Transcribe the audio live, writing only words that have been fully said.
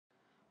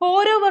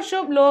ഓരോ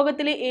വർഷവും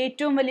ലോകത്തിലെ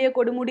ഏറ്റവും വലിയ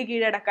കൊടുമുടി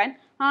കീഴടക്കാൻ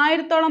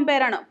 1000-ഓളം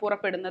പേരാണ്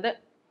പുറപ്പെടുന്നത്.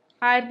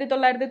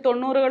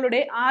 1990-കളുടെ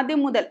ആദ്യം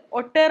മുതൽ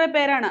ഒട്ടേറെ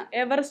പേരാണ്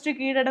എവറസ്റ്റ്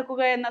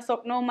കീഴടക്കുക എന്ന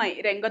സ്വപ്നവുമായി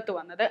രംഗത്തു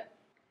വന്നത്.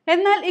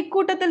 എന്നാൽ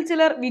ഇക്കൂട്ടത്തിൽ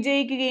ചിലർ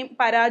വിജയിക്കുകയും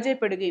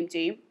പരാജയപ്പെടുകയും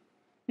ചെയ്യും.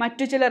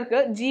 മറ്റു ചിലർക്ക്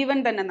ജീവൻ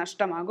തന്നെ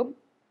നഷ്ടമാകും.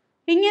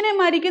 ഇങ്ങനെ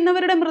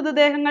മരിക്കുന്നവരുടെ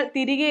മൃതദേഹങ്ങൾ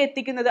തിരികെ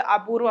എത്തിക്കുന്നത്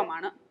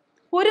അപൂർവമാണ്.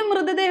 ഒരു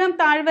മൃതദേഹം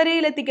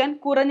താഴ്വരയിലെത്തിക്കാൻ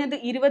കുറഞ്ഞത്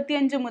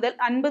 25 മുതൽ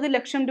 50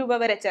 ലക്ഷം രൂപ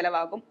വരെ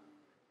ചെലവാകും.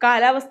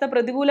 കാലാവസ്ഥ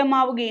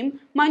പ്രതികൂലമാവുകയും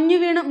മഞ്ഞു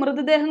വീണ്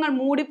മൃതദേഹങ്ങൾ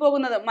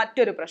മൂടിപ്പോകുന്നത്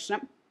മറ്റൊരു പ്രശ്നം.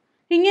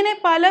 ഇങ്ങനെ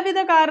പലവിധ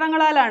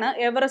കാരണങ്ങളാലാണ്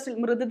എവറസ്റ്റിൽ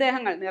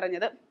മൃതദേഹങ്ങൾ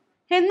നിറഞ്ഞത്.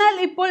 എന്നാൽ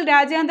ഇപ്പോൾ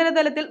രാജ്യാന്തര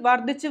തലത്തിൽ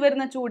വർദ്ധിച്ചു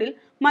വരുന്ന ചൂടിൽ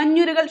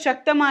മഞ്ഞുരുകൽ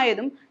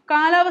ശക്തമായതും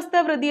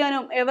കാലാവസ്ഥാ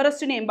വ്യതിയാനവും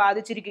എവറസ്റ്റിനെയും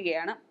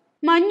ബാധിച്ചിരിക്കുകയാണ്.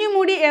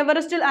 മഞ്ഞുമൂടി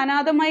എവറസ്റ്റിൽ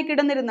അനാഥമായി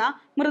കിടന്നിരുന്ന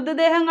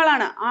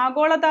മൃതദേഹങ്ങളാണ്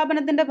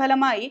ആഗോളതാപനത്തിന്റെ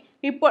ഫലമായി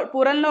ഇപ്പോൾ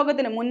പുറം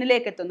ലോകത്തിന്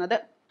മുന്നിലേക്കെത്തുന്നത്.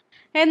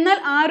 എന്നാൽ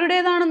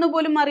ആരുടേതാണെന്ന്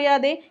പോലും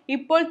അറിയാതെ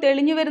ഇപ്പോൾ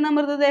തെളിഞ്ഞു വരുന്ന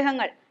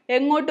മൃതദേഹങ്ങൾ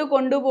എങ്ങോട്ട്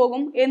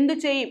കൊണ്ടുപോകും, എന്തു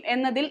ചെയ്യും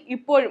എന്നതിൽ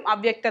ഇപ്പോഴും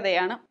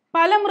അവ്യക്തതയാണ്.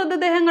 പല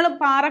മൃതദേഹങ്ങളും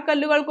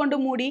പാറക്കല്ലുകൾ കൊണ്ട്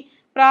മൂടി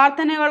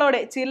പ്രാർത്ഥനകളോടെ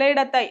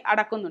ചിലയിടത്തായി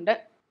അടക്കുന്നുണ്ട്.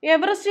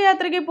 എവറസ്റ്റ്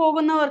യാത്രയ്ക്ക്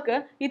പോകുന്നവർക്ക്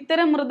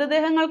ഇത്തരം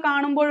മൃതദേഹങ്ങൾ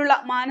കാണുമ്പോഴുള്ള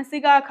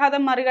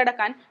മാനസികാഘാതം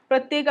മറികടക്കാൻ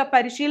പ്രത്യേക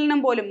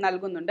പരിശീലനം പോലും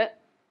നൽകുന്നുണ്ട്.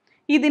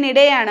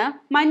 ഇതിനിടെയാണ്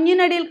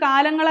മഞ്ഞിനടിയിൽ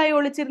കാലങ്ങളായി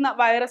ഒളിച്ചിരുന്ന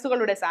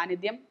വൈറസുകളുടെ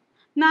സാന്നിധ്യം.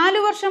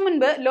 4 വർഷം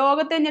മുൻപ്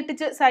ലോകത്തെ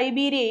ഞെട്ടിച്ച്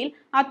സൈബീരിയയിൽ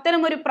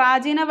അത്തരമൊരു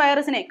പ്രാചീന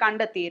വൈറസിനെ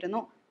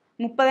കണ്ടെത്തിയിരുന്നു.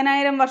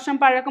 30,000 വർഷം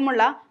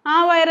പഴക്കമുള്ള ആ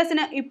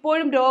വൈറസിന്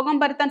ഇപ്പോഴും രോഗം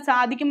പരത്താൻ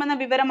സാധിക്കുമെന്ന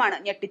വിവരമാണ്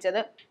ഞെട്ടിച്ചത്.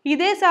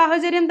 ഇതേ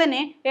സാഹചര്യം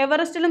തന്നെ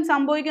എവറസ്റ്റിലും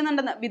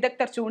സംഭവിക്കുന്നുണ്ടെന്ന്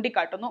വിദഗ്ധർ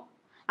ചൂണ്ടിക്കാട്ടുന്നു.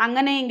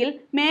 അങ്ങനെയെങ്കിൽ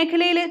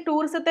മേഖലയിലെ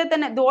ടൂറിസത്തെ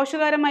തന്നെ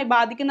ദോഷകരമായി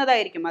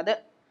ബാധിക്കുന്നതായിരിക്കും അത്.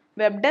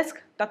 Web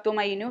desk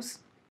Tatwamayi news.